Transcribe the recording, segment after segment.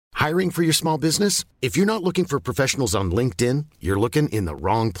Hiring for your small business? If you're not looking for professionals on LinkedIn, you're looking in the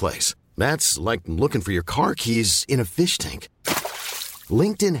wrong place. That's like looking for your car keys in a fish tank.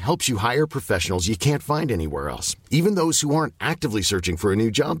 LinkedIn helps you hire professionals you can't find anywhere else, even those who aren't actively searching for a new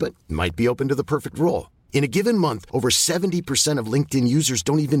job but might be open to the perfect role. In a given month, over 70% of LinkedIn users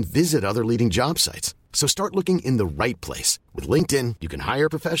don't even visit other leading job sites. So start looking in the right place. With LinkedIn, you can hire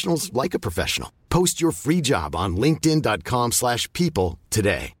professionals like a professional. Post your free job on linkedin.com/people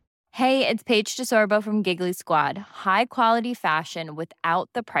today. Hey, it's Paige DeSorbo from Giggly Squad. High quality fashion without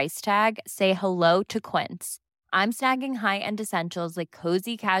the price tag. Say hello to Quince. I'm snagging high-end essentials like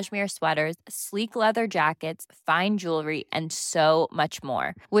cozy cashmere sweaters, sleek leather jackets, fine jewelry, and so much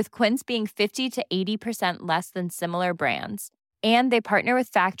more. With Quince being 50 to 80% less than similar brands. And they partner with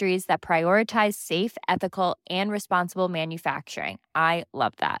factories that prioritize safe, ethical, and responsible manufacturing. I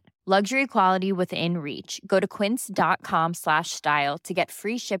love that. Luxury quality within reach. Go to quince.com/style to get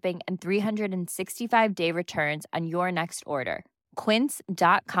free shipping and 365-day returns on your next order.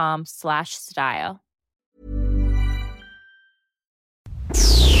 Quince.com/style.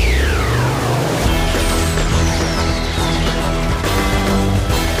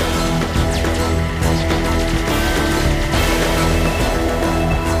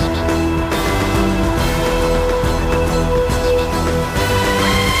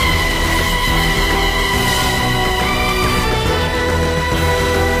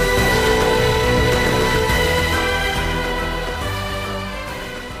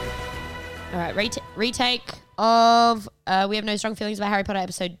 All right, retake of We Have No Strong Feelings About Harry Potter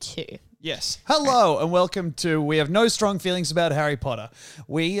episode 2. Yes. Hello and welcome to We Have No Strong Feelings About Harry Potter.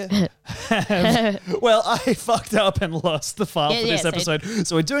 We have... well, I fucked up and lost the file for this episode,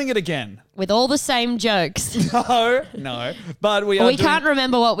 so we're doing it again. With all the same jokes. No. But we can't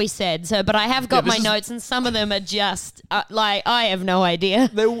remember what we said, but I have got my notes and some of them are just, I have no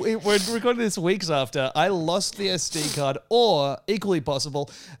idea. We're recording this weeks after I lost the SD card or, equally possible,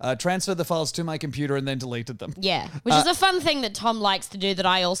 transferred the files to my computer and then deleted them. Yeah, which is a fun thing that Tom likes to do that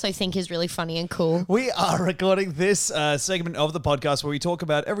I also think is really funny and cool. We are recording this segment of the podcast where we talk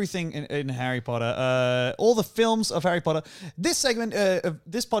about everything in Harry Potter, all the films of Harry Potter. This segment of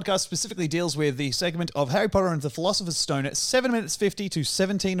this podcast specifically deals with the segment of Harry Potter and the Philosopher's Stone at 7 minutes 50 to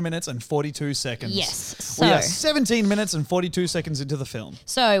 17 minutes and 42 seconds. Yes. So we are 17 minutes and 42 seconds into the film.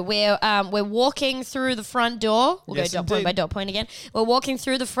 So we're walking through the front door. We'll go dot point by dot point again. We're walking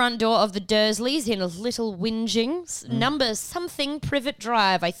through the front door of the Dursleys in a little whinging. Number something Privet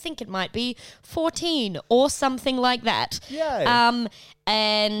Drive. I think it might be 14 or something like that. Yay.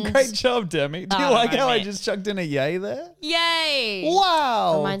 And great job, Demi. Do you like how I just chucked in a yay there? Yay!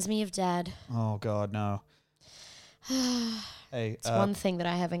 Wow. Reminds me of Dad. Oh God, no. Hey, it's one thing that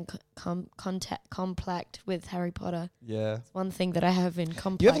I have in compact with Harry Potter. Yeah. It's one thing that I have in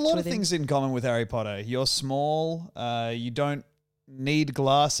compact. You have a lot of things in common with Harry Potter. You're small. You don't need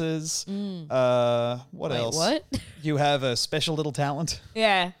glasses. What else? What? You have a special little talent.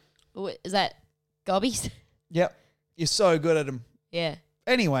 Yeah. Is that gobbies? Yep. You're so good at them. Yeah.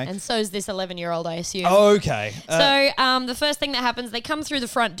 Anyway. And so is this 11-year-old, I assume. Okay. So the first thing that happens, they come through the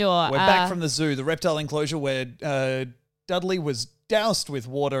front door. We're back from the zoo, the reptile enclosure where Dudley was doused with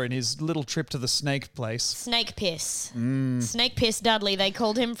water in his little trip to the snake place. Snake piss. Snake piss Dudley, they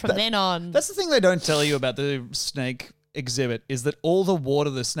called him from then on. That's the thing they don't tell you about the snake exhibit, is that all the water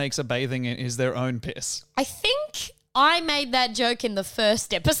the snakes are bathing in is their own piss. I think I made that joke in the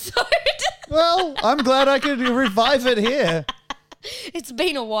first episode. Well, I'm glad I could revive it here. It's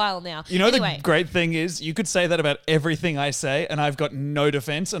been a while now. You know, the great thing is you could say that about everything I say and I've got no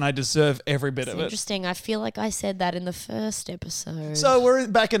defense and I deserve every bit of it. Interesting. I feel like I said that in the first episode. So we're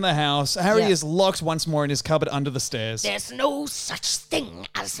back in the house. Harry is locked once more in his cupboard under the stairs. There's no such thing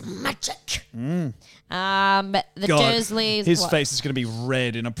as magic. The Dursleys. His face is going to be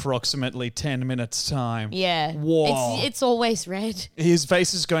red in approximately 10 minutes' time. Yeah. Whoa. It's always red. His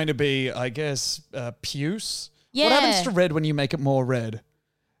face is going to be, I guess, puce. Yeah. What happens to red when you make it more red?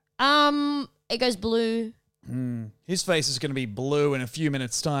 It goes blue. His face is going to be blue in a few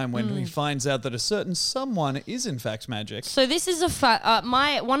minutes' time when he finds out that a certain someone is in fact magic. So this is one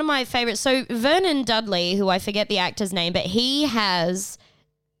of my favorites. So Vernon Dudley, who I forget the actor's name, but he has...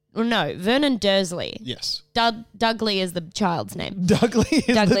 No, Vernon Dursley. Yes. Dudley is the child's name. Dudley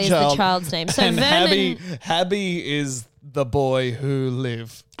is the child's name. So and Vernon... Habby is the boy who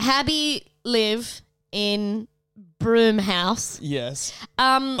live. Habby live in broom house. Yes.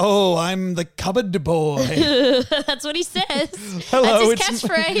 Oh, I'm the cupboard boy. That's what he says. Hello, That's his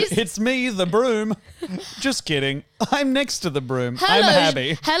catchphrase. It's me, the broom. Just kidding. I'm next to the broom. I'm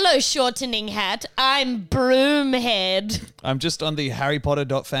Habby. Hello, shortening hat. I'm Broomhead. I'm just on the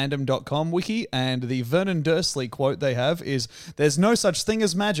harrypotter.fandom.com wiki, and the Vernon Dursley quote they have is, "There's no such thing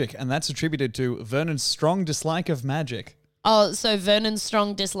as magic," and that's attributed to Vernon's strong dislike of magic. Oh, so Vernon's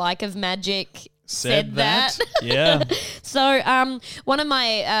strong dislike of magic said that. Yeah. So, one of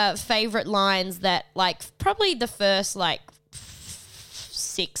my favorite lines that, like, probably the first, like,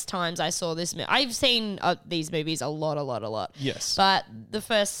 6 times I saw this movie. I've seen these movies a lot. Yes. But the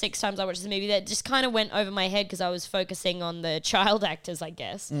first 6 times I watched this movie, that just kind of went over my head because I was focusing on the child actors, I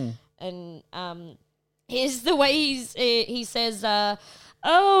guess. And here's the way he says,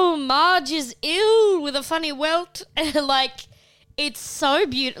 "Oh, Marge is ill with a funny welt." Like, it's so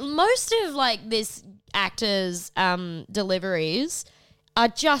beautiful. Most of, like, this actor's deliveries are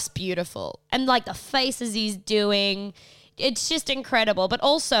just beautiful. And, like, the faces he's doing, it's just incredible. But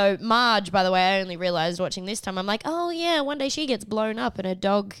also, Marge, by the way, I only realised watching this time, I'm like, oh, yeah, one day she gets blown up and her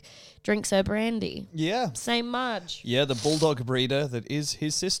dog drinks her brandy. Yeah. Same Marge. Yeah, the bulldog breeder that is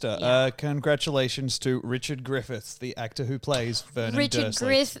his sister. Yeah. Congratulations to Richard Griffiths, the actor who plays Vernon Dursley.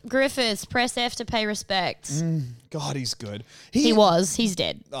 Richard Griffiths, press F to pay respects. God, he's good. He's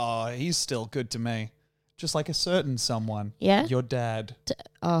dead. Oh, he's still good to me. Just like a certain someone. Yeah? Your dad.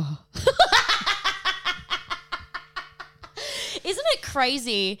 Isn't it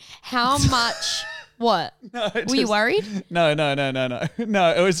crazy how much... What? No, Were you worried? No.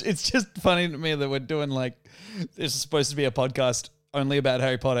 No, it's just funny to me that we're doing, like, this is supposed to be a podcast only about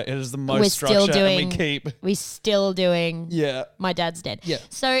Harry Potter. It is the most structure and We're still doing Yeah. My Dad's Dead. Yeah.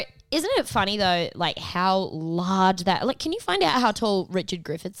 So isn't it funny though, like how large that, like, can you find out how tall Richard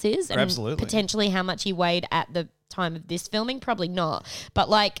Griffiths is? And Absolutely. potentially how much he weighed at the time of this filming? Probably not. But,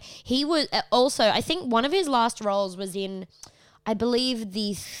 like, he was also, I think one of his last roles was in, I believe,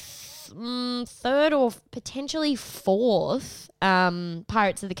 the third or potentially fourth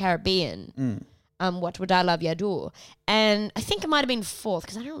Pirates of the Caribbean. What Would I Love You Do? And I think it might have been fourth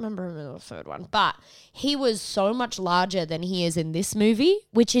because I don't remember the third one. But he was so much larger than he is in this movie,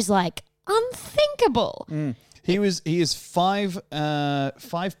 which is, like, unthinkable. He is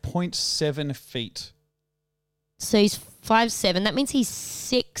 5.7 feet. So he's 5'7". That means he's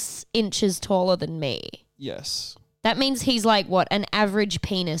 6 inches taller than me. Yes. That means he's, like, what, an average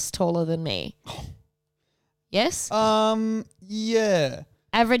penis taller than me. Yes? Yeah.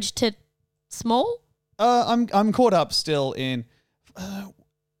 Average to small? I'm caught up still in,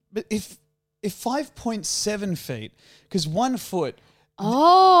 but if 5.7 feet, because 1 foot.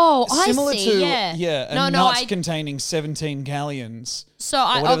 Oh, similar I see. to Yeah. a nut containing 17 galleons. So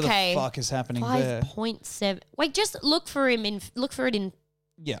or whatever okay. the fuck is happening there. 5.7. Wait, just look for it in.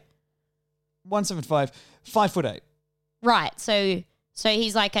 Yeah. 175, 5'8". Right. So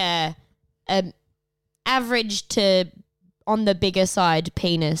he's like a average to on the bigger side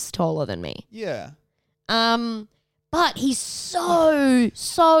penis taller than me. Yeah. But he's so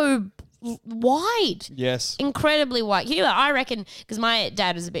wide. Yes. Incredibly wide. You know, I reckon, because my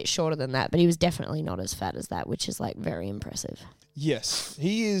dad was a bit shorter than that, but he was definitely not as fat as that, which is, like, very impressive. Yes.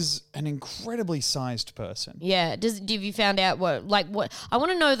 He is an incredibly sized person. Yeah. Have you found out what I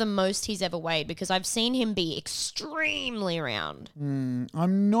want to know the most he's ever weighed, because I've seen him be extremely round.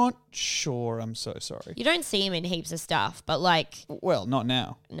 I'm not sure. I'm so sorry. You don't see him in heaps of stuff, but, like, Well, not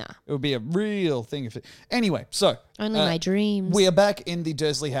now. nah. It would be a real thing if it... Anyway, so... Only my dreams. We are back in the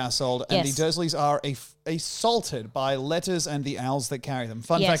Dursley household, and Yes. the Dursleys are assaulted by letters and the owls that carry them.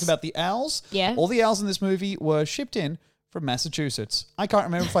 Fun fact about the owls. Yeah. All the owls in this movie were shipped in from Massachusetts. I can't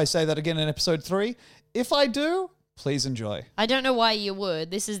remember if I say that again in episode 3. If I do, please enjoy. I don't know why you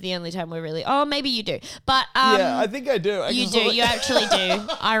would. This is the only time we're really... Oh, maybe you do. But Yeah, I think I do. you do. You actually do.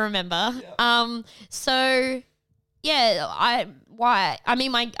 I remember. So, yeah,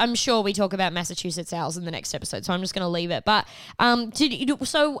 I'm sure we talk about Massachusetts owls in the next episode, so I'm just going to leave it. But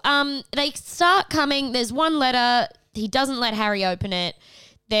they start coming. There's one letter. He doesn't let Harry open it.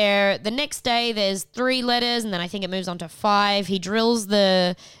 The next day, there's 3 letters, and then I think it moves on to 5. He drills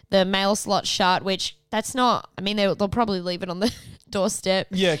the mail slot shut, which that's not... I mean, they'll probably leave it on the doorstep.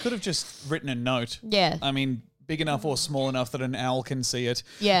 Yeah, could have just written a note. Yeah. I mean, big enough or small enough that an owl can see it.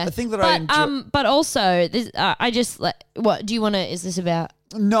 Yeah. The thing that I enjoy... But also, this, what do you want to... Is this about...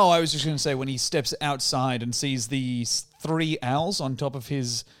 No, I was just going to say when he steps outside and sees these 3 owls on top of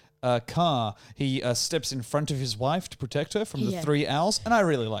his car, he steps in front of his wife to protect her from the 3 owls, and I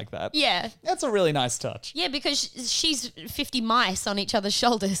really like that. Yeah. That's a really nice touch. Yeah, because she's 50 mice on each other's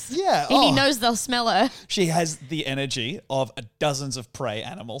shoulders. Yeah. And he knows they'll smell her. She has the energy of dozens of prey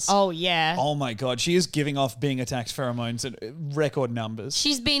animals. Oh, yeah. Oh my God, she is giving off being attacked pheromones at record numbers.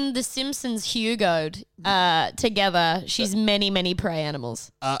 She's been the Simpsons Hugo'd together. She's many prey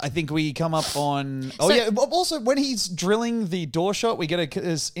animals. I think we come up on... Also, when he's drilling the door shot, we get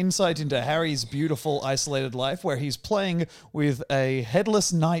this insight into Harry's beautiful isolated life where he's playing with a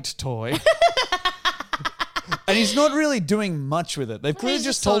headless knight toy. And he's not really doing much with it. They've clearly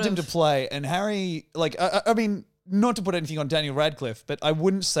just told him to play, and Harry, like, I mean, not to put anything on Daniel Radcliffe, but I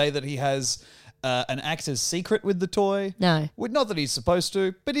wouldn't say that he has an actor's secret with the toy. No. Not that he's supposed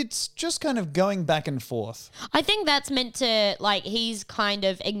to, but it's just kind of going back and forth. I think that's meant to, like, he's kind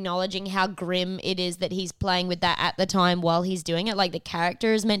of acknowledging how grim it is that he's playing with that at the time while he's doing it. Like, the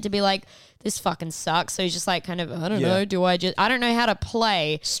character is meant to be like, this fucking sucks. So he's just like, kind of, I don't know, I don't know how to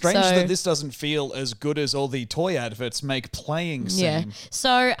play. Strange that this doesn't feel as good as all the toy adverts make playing seem. Yeah.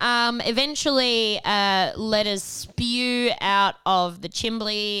 So eventually letters spew out of the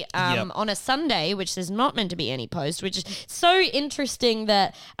chimbley on a Sunday, which there's not meant to be any post, which is so interesting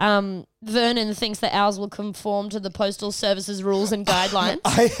that Vernon thinks that owls will conform to the Postal Service's rules and guidelines.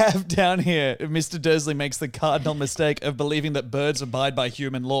 I have down here, Mr. Dursley makes the cardinal mistake of believing that birds abide by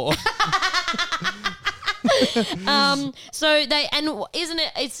human law.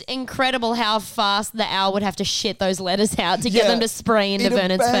 It's incredible how fast the owl would have to shit those letters out to get them to spray into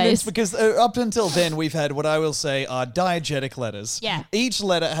Vernon's face. Because up until then, we've had what I will say are diegetic letters. Yeah. Each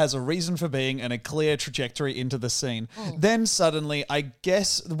letter has a reason for being and a clear trajectory into the scene. Then suddenly, I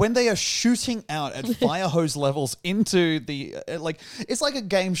guess, when they are shooting out at fire hose levels into the, it's like a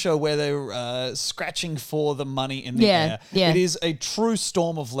game show where they're scratching for the money in the air. Yeah. It is a true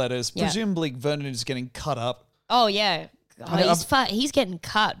storm of letters. Presumably, Vernon is getting cut up. Oh, yeah. He's getting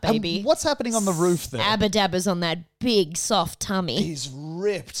cut, baby. What's happening on the roof there? Abba-dabba's on that big, soft tummy. He's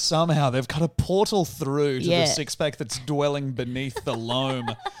ripped somehow. They've cut a portal through to the six-pack that's dwelling beneath the loam.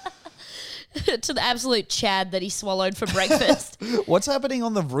 To the absolute Chad that he swallowed for breakfast. What's happening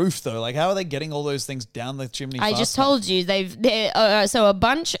on the roof, though? Like, how are they getting all those things down the chimney? I just told you. So a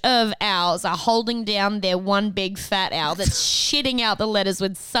bunch of owls are holding down their one big fat owl that's shitting out the letters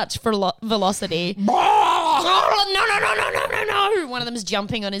with such velocity. No. One of them's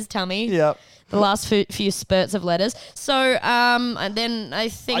jumping on his tummy. Yep. The last few spurts of letters. So, and then I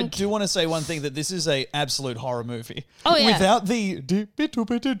think... I do want to say one thing, that this is a absolute horror movie. Oh, yeah. Without the...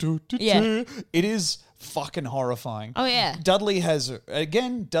 It is fucking horrifying. Oh, yeah. Dudley,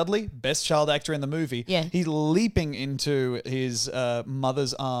 best child actor in the movie. Yeah. He's leaping into his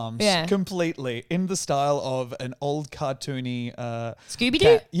mother's arms completely in the style of an old cartoony...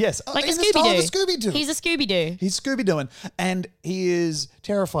 Scooby-Doo? Yes. Like in a the style of Scooby-Doo. Scooby-Doo. He's a Scooby-Doo. He's Scooby-Dooing. And he is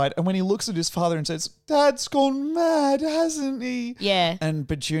terrified. And when he looks at his father and says, Dad's gone mad, hasn't he? Yeah. And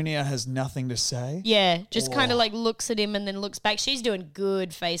Petunia has nothing to say. Yeah. Just kind of like looks at him and then looks back. She's doing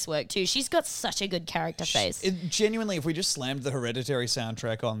good face work too. She's got such a good character face. Genuinely, if we just slammed the Hereditary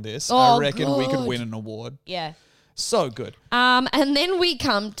soundtrack on this, Oh, I reckon we could God. win an award. Yeah. So good. And then we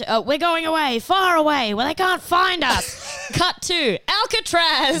come to, we're going away, far away, where they can't find us. Cut to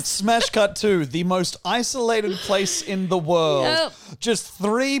Alcatraz. Smash cut to the most isolated place in the world. Yep. Just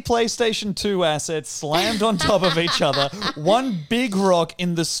 3 PlayStation 2 assets slammed on top of each other. One big rock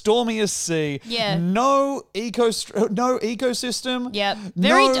in the stormiest sea. Yeah. No ecosystem. Yep.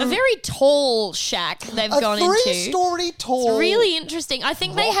 A very tall shack they've gone into. 3-story tall. It's really interesting. I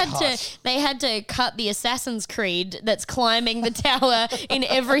think rock hut. they had to cut the Assassin's Creed that's climbing the tower in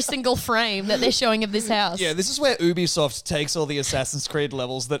every single frame that they're showing of this house. Yeah, this is where Ubisoft takes all the Assassin's Creed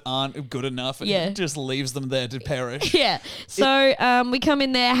levels that aren't good enough and just leaves them there to perish. Yeah. So we come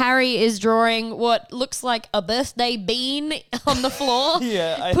in there. Harry is drawing what looks like a birthday bean on the floor.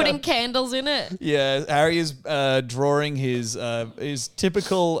 Putting candles in it. Yeah, Harry is drawing his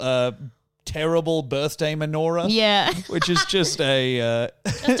typical terrible birthday menorah. Yeah. Which is just just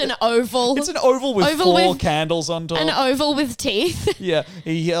an oval. It's an oval with 4 candles on top. An oval with teeth. Yeah.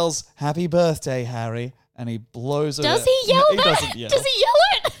 He yells, "Happy birthday, Harry," and he blows it. Does he yell that? that? Doesn't yell. Does he yell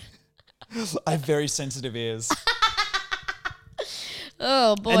it? I have very sensitive ears.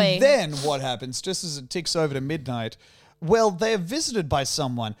 Oh, boy. And then what happens, just as it ticks over to midnight, well, they're visited by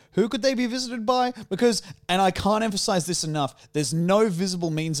someone. Who could they be visited by? Because, and I can't emphasize this enough, there's no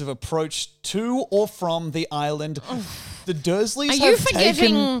visible means of approach to or from the island. The Dursleys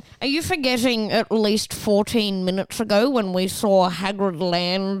Are you forgetting at least 14 minutes ago when we saw Hagrid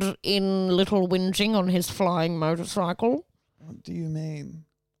land in Little Whinging on his flying motorcycle? What do you mean?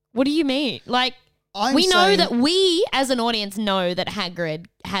 What do you mean? Like, we know that we, as an audience, know that Hagrid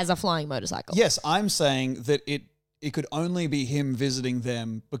has a flying motorcycle. Yes, I'm saying that it could only be him visiting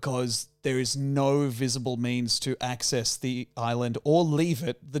them because there is no visible means to access the island or leave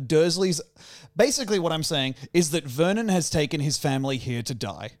it. The Dursleys... Basically what I'm saying is that Vernon has taken his family here to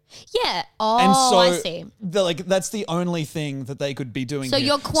die. Yeah. Oh, I see. That's the only thing that they could be doing so here.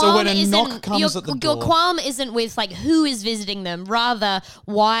 Your qualm when a knock comes at the door... Your qualm isn't with, like, who is visiting them. Rather,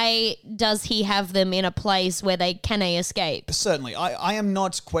 why does he have them in a place where can they escape? Certainly. I am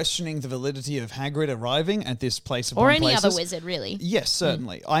not questioning the validity of Hagrid arriving at this place upon or any places. other wizard, really. Yes,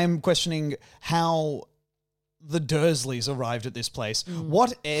 certainly. I am questioning how the Dursleys arrived at this place.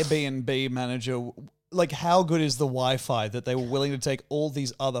 What Airbnb manager, like, how good is the Wi-Fi that they were willing to take all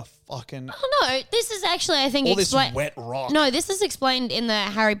these other fucking... Oh, no. This is actually, I think... all this wet rock. No, this is explained in the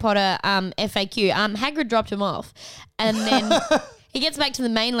Harry Potter FAQ. Hagrid dropped him off. And then he gets back to the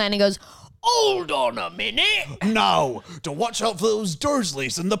mainland and goes... Hold on a minute. No, to watch out for those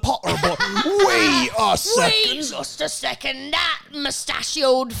Dursleys and the Potter boy. Wait a second. Wait just a second. That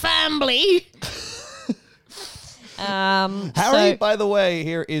mustachioed family. Harry, by the way,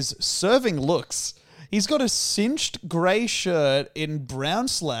 here is serving looks. He's got a cinched grey shirt in brown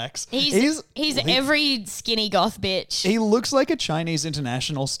slacks. He's every skinny goth bitch. He looks like a Chinese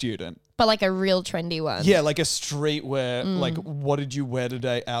international student. But like a real trendy one. Yeah, like a streetwear, like, what did you wear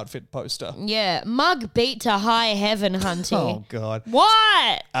today outfit poster. Yeah, mug beat to high heaven, hunty. Oh, God.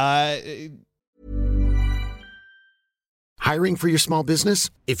 What? Hiring for your small business?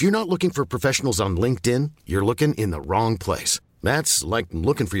 If you're not looking for professionals on LinkedIn, you're looking in the wrong place. That's like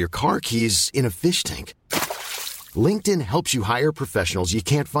looking for your car keys in a fish tank. LinkedIn helps you hire professionals you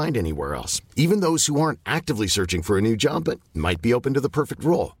can't find anywhere else, even those who aren't actively searching for a new job but might be open to the perfect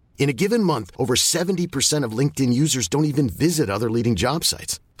role. In a given month, over 70% of LinkedIn users don't even visit other leading job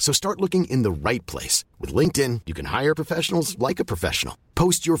sites. So start looking in the right place. With LinkedIn, you can hire professionals like a professional.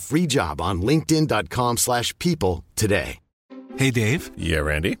 Post your free job on linkedin.com/people today. Hey, Dave. Yeah,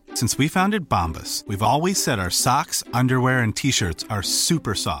 Randy. Since we founded Bombas, we've always said our socks, underwear, and T-shirts are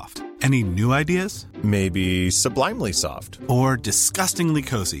super soft. Any new ideas? Maybe sublimely soft. Or disgustingly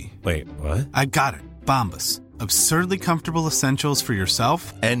cozy. Wait, what? I got it. Bombas. Absurdly comfortable essentials for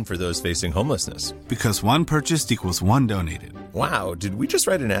yourself and for those facing homelessness. Because one purchased equals one donated. Wow, did we just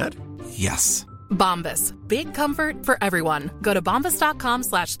write an ad? Yes. Bombas. Big comfort for everyone. Go to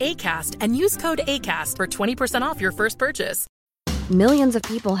bombas.com/ACAST and use code ACAST for 20% off your first purchase. Millions of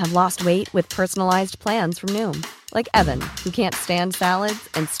people have lost weight with personalized plans from Noom. Like Evan, who can't stand salads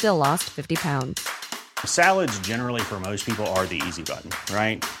and still lost 50 pounds. Salads generally for most people are the easy button,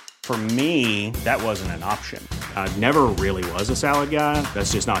 right? For me, that wasn't an option. I never really was a salad guy.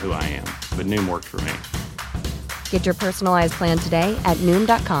 That's just not who I am. But Noom worked for me. Get your personalized plan today at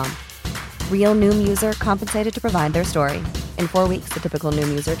Noom.com. Real Noom user compensated to provide their story. In 4 weeks, the typical Noom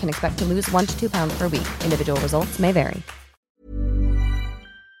user can expect to lose 1 to 2 pounds per week. Individual results may vary.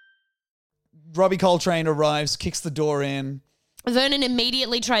 Robbie Coltrane arrives, kicks the door in. Vernon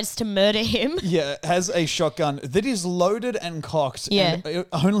immediately tries to murder him. Yeah, has a shotgun that is loaded and cocked. Yeah. And it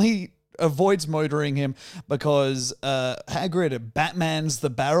only avoids murdering him because Hagrid Batmans the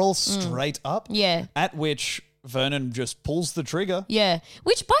barrel straight up. Yeah. At which Vernon just pulls the trigger. Yeah.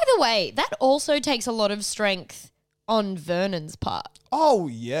 Which, by the way, that also takes a lot of strength on Vernon's part. Oh,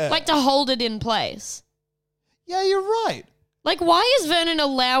 yeah. Like to hold it in place. Yeah, you're right. Like, why is Vernon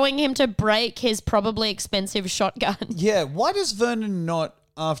allowing him to break his probably expensive shotgun? Yeah, why does Vernon not,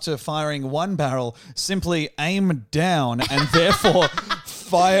 after firing one barrel, simply aim down and therefore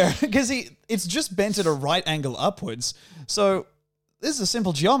fire? Because it's just bent at a right angle upwards. So this is a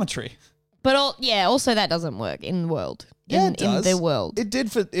simple geometry. But also that doesn't work in the world. Yeah, it does. In the world. It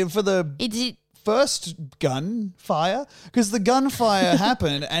did for the first gunfire, because the gunfire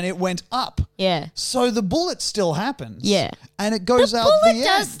happened and it went up. Yeah. So the bullet still happens. Yeah. And it goes out the end. Bullet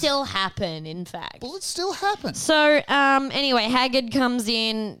does still happen, in fact. Bullets still happen. So, anyway, Hagrid comes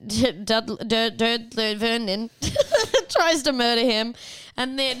in, Vernon tries to murder him,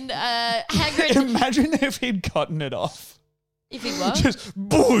 and then Hagrid... Imagine if he'd gotten it off. If he was? Just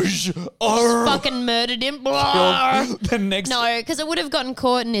boosh! Fucking murdered him. The next... No, because it would have gotten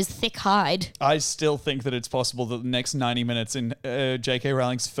caught in his thick hide. I still think that it's possible that the next 90 minutes in J.K.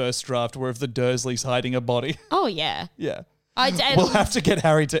 Rowling's first draft were of the Dursleys hiding a body. Oh, yeah. Yeah. We'll have to get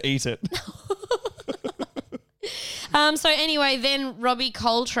Harry to eat it. So anyway, then Robbie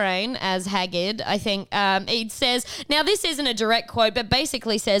Coltrane as Hagrid, I think, he says, now this isn't a direct quote, but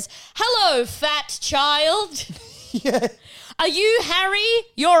basically says, "Hello, fat child." Yeah. Are you Harry?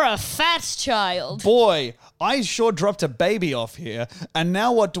 You're a fat child. Boy, I sure dropped a baby off here, and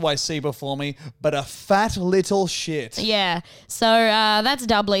now what do I see before me but a fat little shit? Yeah. So that's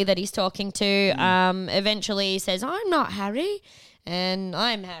Dudley that he's talking to. Eventually he says, I'm not Harry, and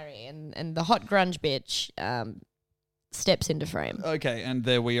I'm Harry. And the hot grunge bitch steps into frame. Okay, and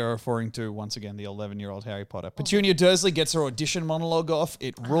there we are referring to, once again, the 11-year-old Harry Potter. Petunia Dursley gets her audition monologue off.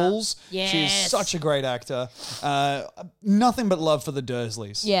 It rules. Yes. She's such a great actor. Nothing but love for the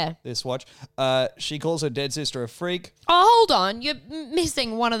Dursleys. Yeah. This watch. She calls her dead sister a freak. Oh, hold on. You're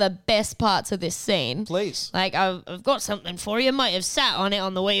missing one of the best parts of this scene. Please. Like, I've got something for you. Might have sat on it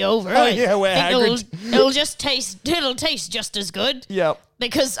on the way over. Oh, yeah, where Hagrid... It'll taste just as good. Yep.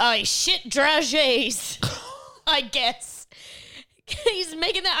 Because I shit dragees. I guess. He's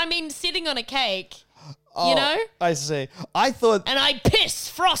making that, sitting on a cake, you know? I see. I thought... And I piss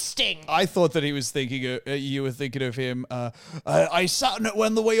frosting. I thought that he was thinking, you were thinking of him, I sat on it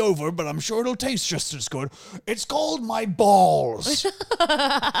on the way over, but I'm sure it'll taste just as good. It's called my balls.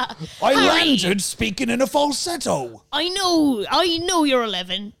 I landed speaking in a falsetto. I know you're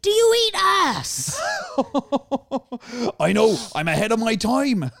 11. Do you eat ass? I know, I'm ahead of my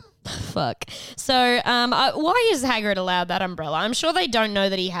time. Fuck. So, why is Hagrid allowed that umbrella? I'm sure they don't know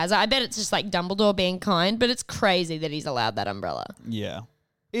that he has it. I bet it's just like Dumbledore being kind, but it's crazy that he's allowed that umbrella. Yeah.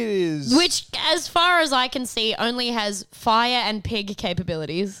 It is. Which, as far as I can see, only has fire and pig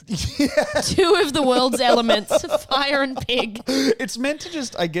capabilities. Yeah. Two of the world's elements, fire and pig. It's meant to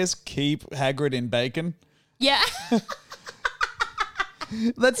just, I guess, keep Hagrid in bacon. Yeah.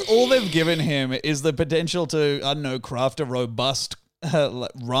 That's all they've given him is the potential to, I don't know, craft a robust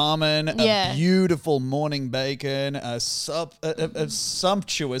ramen, a beautiful morning bacon, a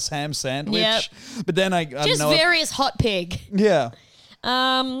sumptuous ham sandwich. But then I just know various hot pig. Yeah.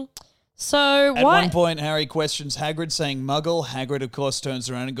 So at one point, Harry questions Hagrid, saying "Muggle." Hagrid, of course, turns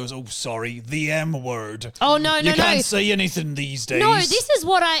around and goes, "Oh, sorry, the M word. Oh no, you can't say anything these days." No, this is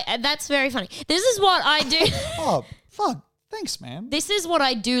what that's very funny. This is what I do. Oh, fuck. Thanks, man. This is what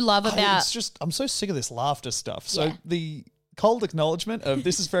I do love about. It's just I'm so sick of this laughter stuff. So the cold acknowledgement of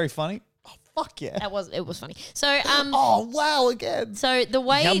this is very funny. Oh, fuck yeah. It was funny. So oh wow, again. So the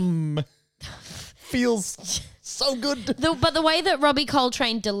way Yum. Feels so good. But the way that Robbie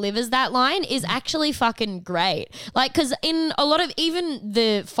Coltrane delivers that line is actually fucking great. Like, because in a lot of even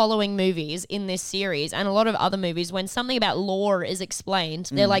the following movies in this series and a lot of other movies, when something about lore is explained,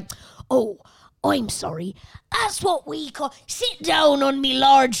 they're like, "Oh, I'm sorry. That's what we call sit down on me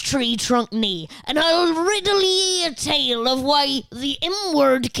large tree trunk knee, and I'll riddle ye a tale of why the M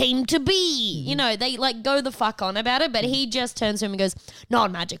word came to be." You know, they like go the fuck on about it, but he just turns to him and goes,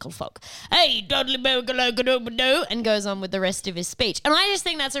 "Non-magical folk. Hey, Dudley Bogalogado," and goes on with the rest of his speech. And I just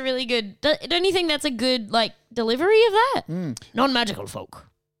think that's a really good. Don't you think that's a good like delivery of that? Non-magical folk.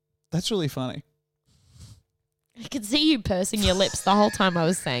 That's really funny. I could see you pursing your lips the whole time I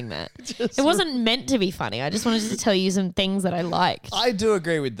was saying that. It wasn't meant to be funny. I just wanted to tell you some things that I liked. I do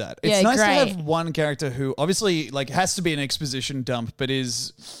agree with that. It's nice to have one character who obviously like has to be an exposition dump, but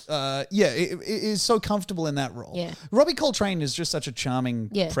is is so comfortable in that role. Yeah. Robbie Coltrane is just such a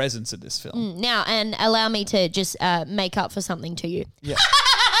charming presence in this film. Now, and allow me to just make up for something to you. Yeah.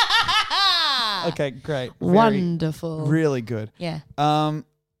 Okay, great. Wonderful. Really good. Yeah.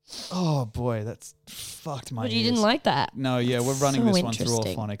 Oh boy, that's fucked my But you ears. didn't like that. No, yeah, we're running So this one through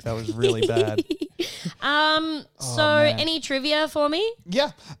interesting. Orphonic. That was really bad. Man. Any trivia for me?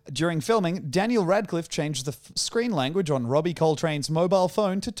 Yeah. During filming, Daniel Radcliffe changed the screen language on Robbie Coltrane's mobile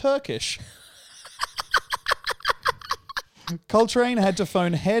phone to Turkish. Coltrane had to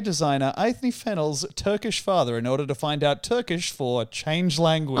phone hair designer Anthony Fennell's Turkish father in order to find out Turkish for change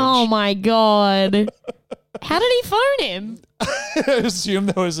language. Oh my God. How did he phone him? I assume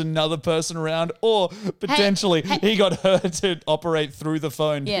there was another person around, or potentially he got her to operate through the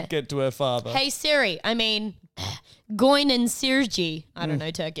phone to get to her father. Hey Siri, Goyn and Sirji. I don't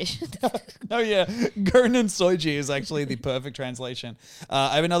know Turkish. Oh yeah, Gurnan Soji is actually the perfect translation.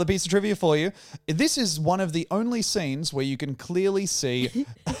 I have another piece of trivia for you. This is one of the only scenes where you can clearly see,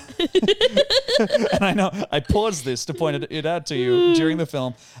 and I know I paused this to point it out to you during the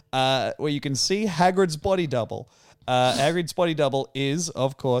film, where you can see Hagrid's body double. Hagrid's body double is,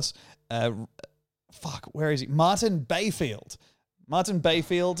 of course, where is he? Martin Bayfield. Martin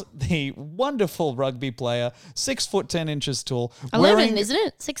Bayfield, the wonderful rugby player, 6'10" tall. 11, isn't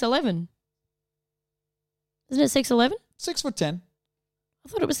it? 6'11". Isn't it 6'11"? 6'10". I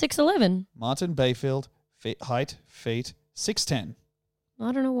thought it was 6'11". Martin Bayfield, height, feet, 6'10".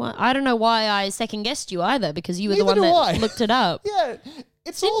 I don't know why. I don't know why I second guessed you either, because you were Neither the one do that I. looked it up. Yeah,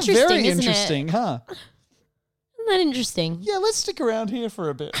 it's all interesting, very isn't it? interesting, huh? Isn't that interesting? Yeah, let's stick around here for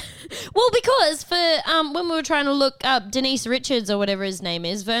a bit. Well, because for when we were trying to look up Denise Richards or whatever his name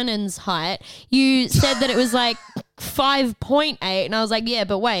is, Vernon's height, you said that it was like 5.8, and I was like, yeah,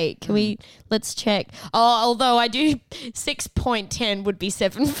 but wait, let's check. Oh, although I do 6.10 would be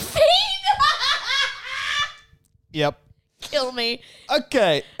 7 feet. Yep. Kill me.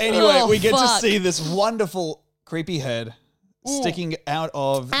 Okay. Anyway, we get to fuck. see this wonderful creepy head sticking out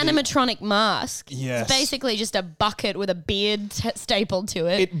of Animatronic mask. Yes. It's basically just a bucket with a beard stapled to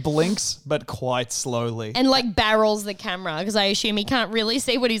it. It blinks, but quite slowly. And like barrels the camera because I assume he can't really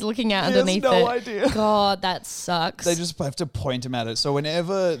see what he's looking at He has underneath no it. idea. God, that sucks. They just have to point him at it. So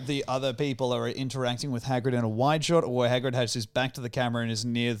whenever the other people are interacting with Hagrid in a wide shot, or where Hagrid has his back to the camera and is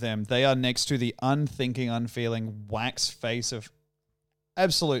near them, they are next to the unthinking, unfeeling wax face of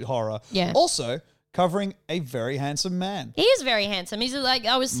absolute horror. Yeah. Also, covering a very handsome man. He is very handsome. He's like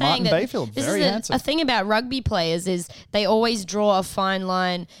I was saying Martin that Bayfield, this very is handsome. a thing about rugby players is they always draw a fine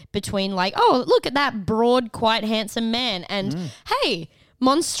line between like, oh, look at that broad, quite handsome man, and hey,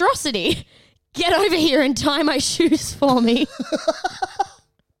 monstrosity, get over here and tie my shoes for me.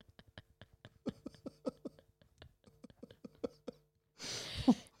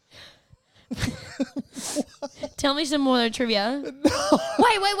 Tell me some more trivia.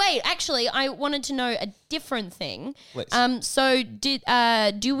 Wait. Actually, I wanted to know a different thing. Please. So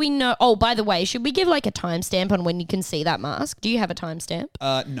do we know? Oh, by the way, should we give like a timestamp on when you can see that mask? Do you have a timestamp?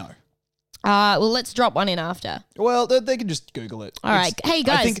 No. Well, let's drop one in after. Well, they can just Google it. All right. Hey,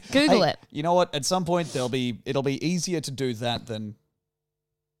 guys, Google it. You know what? At some point, it'll be easier to do that than,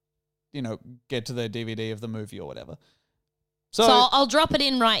 get to the DVD of the movie or whatever. So I'll drop it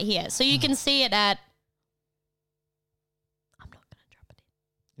in right here, so you can see it at. I'm not going to drop it in.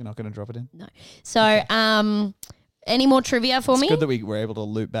 You're not going to drop it in? No. So, any more trivia for me? It's good that we were able to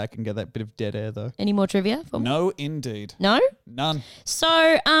loop back and get that bit of dead air, though. Any more trivia for me? No, indeed. No? None. So,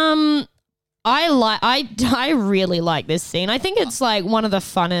 I really like this scene. I think it's like one of the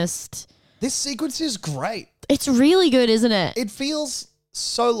funnest. This sequence is great. It's really good, isn't it? It feels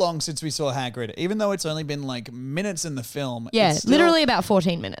so long since we saw Hagrid, even though it's only been like minutes in the film. Yeah, it's still, literally about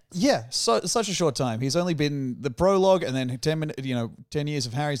 14 minutes. Yeah, such a short time. He's only been the prologue and then 10 years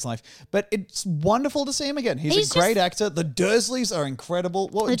of Harry's life. But it's wonderful to see him again. He's a great actor. The Dursleys are incredible.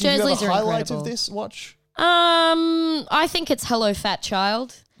 The do you have Dursleys a are highlight incredible. of this watch? I think it's Hello Fat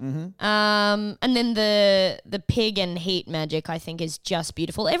Child. Mm-hmm. And then the pig and heat magic I think is just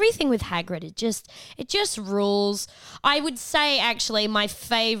beautiful. Everything with Hagrid, it just rules. I would say actually my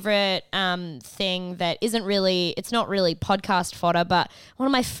favorite thing that it's not really podcast fodder, but one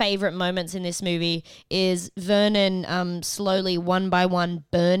of my favorite moments in this movie is Vernon slowly one by one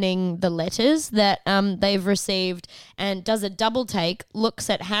burning the letters that they've received and does a double take, looks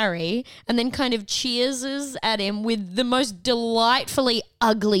at Harry and then kind of cheerses at him with the most delightfully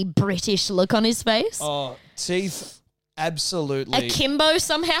ugly British look on his face. Oh, teeth. Absolutely. Akimbo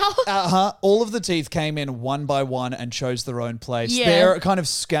somehow. All of the teeth came in one by one and chose their own place. Yeah. They're kind of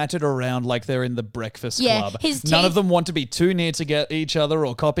scattered around like they're in the Breakfast Club. None of them want to be too near to get each other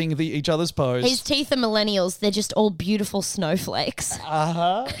or copying each other's pose. His teeth are millennials. They're just all beautiful snowflakes.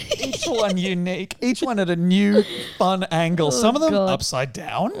 Each one unique. Each one at a new, fun angle. Some of them upside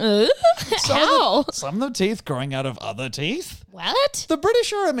down. How? Some of the teeth growing out of other teeth. What? The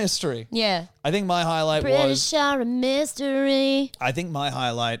British are a mystery. Yeah. I think my highlight British are a mystery. I think my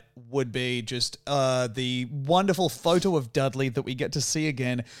highlight would be just the wonderful photo of Dudley that we get to see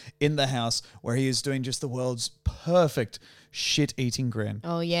again in the house where he is doing just the world's perfect shit-eating grin.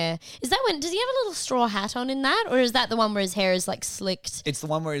 Oh, yeah. Is that when, does he have a little straw hat on in that? Or is that the one where his hair is like slicked? It's the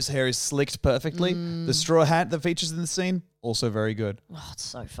one where his hair is slicked perfectly. The straw hat that features in the scene, also very good. Oh, it's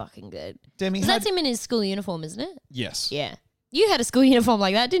so fucking good. Demi, that's him in his school uniform, isn't it? Yes. Yeah. You had a school uniform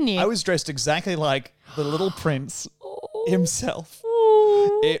like that, didn't you? I was dressed exactly like the little prince himself.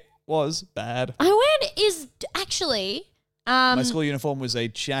 It was bad. My school uniform was a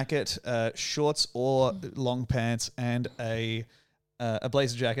jacket, shorts or long pants, and a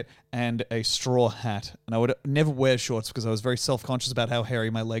blazer jacket and a straw hat. And I would never wear shorts because I was very self-conscious about how hairy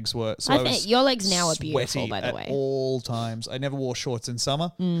my legs were. So I was your legs now are sweaty beautiful, by the at way. all times. I never wore shorts in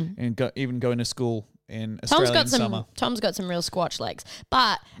summer, and even going to school in Australian summer. Tom's got some real squatch legs.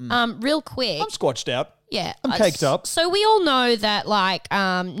 But real quick, I'm squatched out. Yeah. I'm caked up. So we all know that like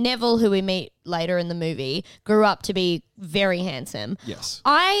Neville, who we meet later in the movie, grew up to be very handsome. Yes.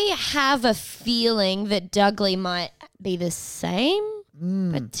 I have a feeling that Dudley might be the same,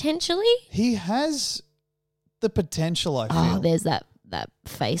 potentially. He has the potential, I feel. Oh, there's that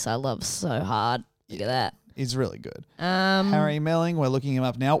face I love so hard. Look at that. He's really good. Harry Melling, we're looking him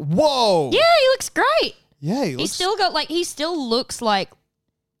up now. Whoa! Yeah, he looks great. Yeah, He still looks like.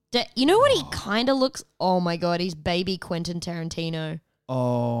 You know what he kind of looks? Oh my God, he's baby Quentin Tarantino.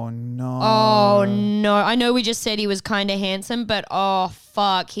 Oh no. Oh no. I know we just said he was kind of handsome, but oh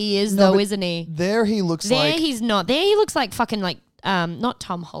fuck, he is though, isn't he? There he looks like. There he's not. There he looks like fucking like not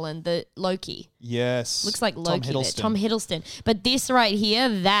Tom Holland, the Loki. Yes. Looks like Loki. Tom Tom Hiddleston. But this right here,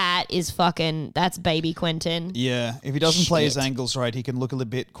 that's baby Quentin. Yeah, if he doesn't play his angles right, he can look a little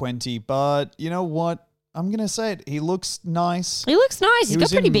bit Quenty. But you know what? I'm going to say it. He looks nice. He looks nice. He's got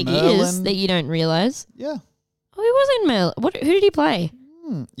pretty big ears that you don't realize. Yeah. Oh, he was in Merlin. Who did he play?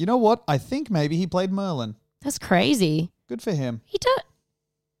 You know what? I think maybe he played Merlin. That's crazy. Good for him. He does.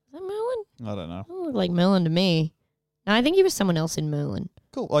 Is that Merlin? I don't know. Doesn't look like Merlin to me. No, I think he was someone else in Merlin.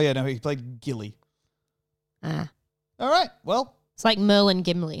 Cool. Oh, yeah, no, he played Gilly. Ah. All right, well. It's like Merlin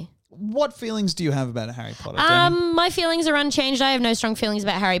Gimli. What feelings do you have about Harry Potter, Demi? My feelings are unchanged. I have no strong feelings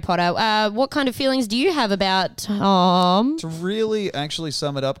about Harry Potter. What kind of feelings do you have about Tom? To really actually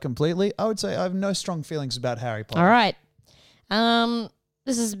sum it up completely, I would say I have no strong feelings about Harry Potter. All right.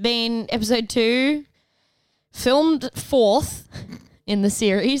 This has been episode 2, filmed 4th in the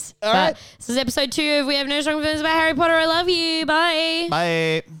series. All right. This is episode 2 of We Have No Strong Feelings About Harry Potter. I love you. Bye.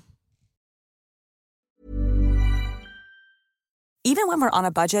 Bye. Even when we're on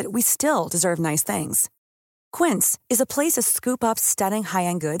a budget, we still deserve nice things. Quince is a place to scoop up stunning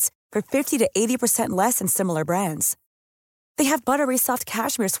high-end goods for 50 to 80% less than similar brands. They have buttery soft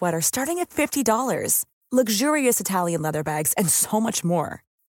cashmere sweaters starting at $50, luxurious Italian leather bags, and so much more.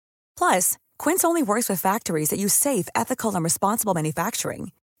 Plus, Quince only works with factories that use safe, ethical, and responsible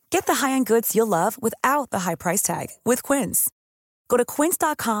manufacturing. Get the high-end goods you'll love without the high price tag with Quince. Go to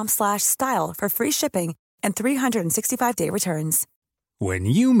quince.com/style for free shipping and 365-day returns. When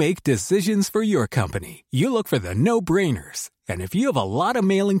you make decisions for your company, you look for the no-brainers. And if you have a lot of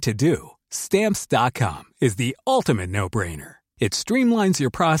mailing to do, Stamps.com is the ultimate no-brainer. It streamlines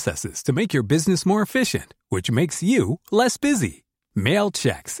your processes to make your business more efficient, which makes you less busy. Mail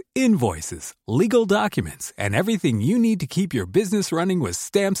checks, invoices, legal documents, and everything you need to keep your business running with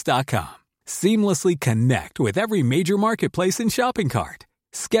Stamps.com. Seamlessly connect with every major marketplace and shopping cart.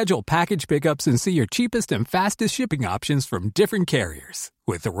 Schedule package pickups and see your cheapest and fastest shipping options from different carriers.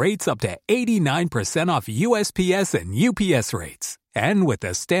 With rates up to 89% off USPS and UPS rates. And with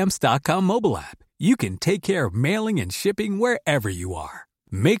the Stamps.com mobile app, you can take care of mailing and shipping wherever you are.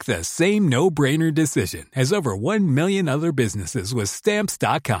 Make the same no-brainer decision as over 1 million other businesses with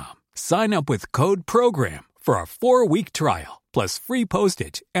Stamps.com. Sign up with code PROGRAM for a 4-week trial, plus free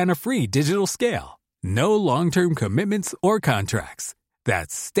postage and a free digital scale. No long-term commitments or contracts.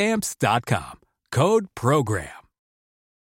 That's Stamps.com. Code PROGRAM.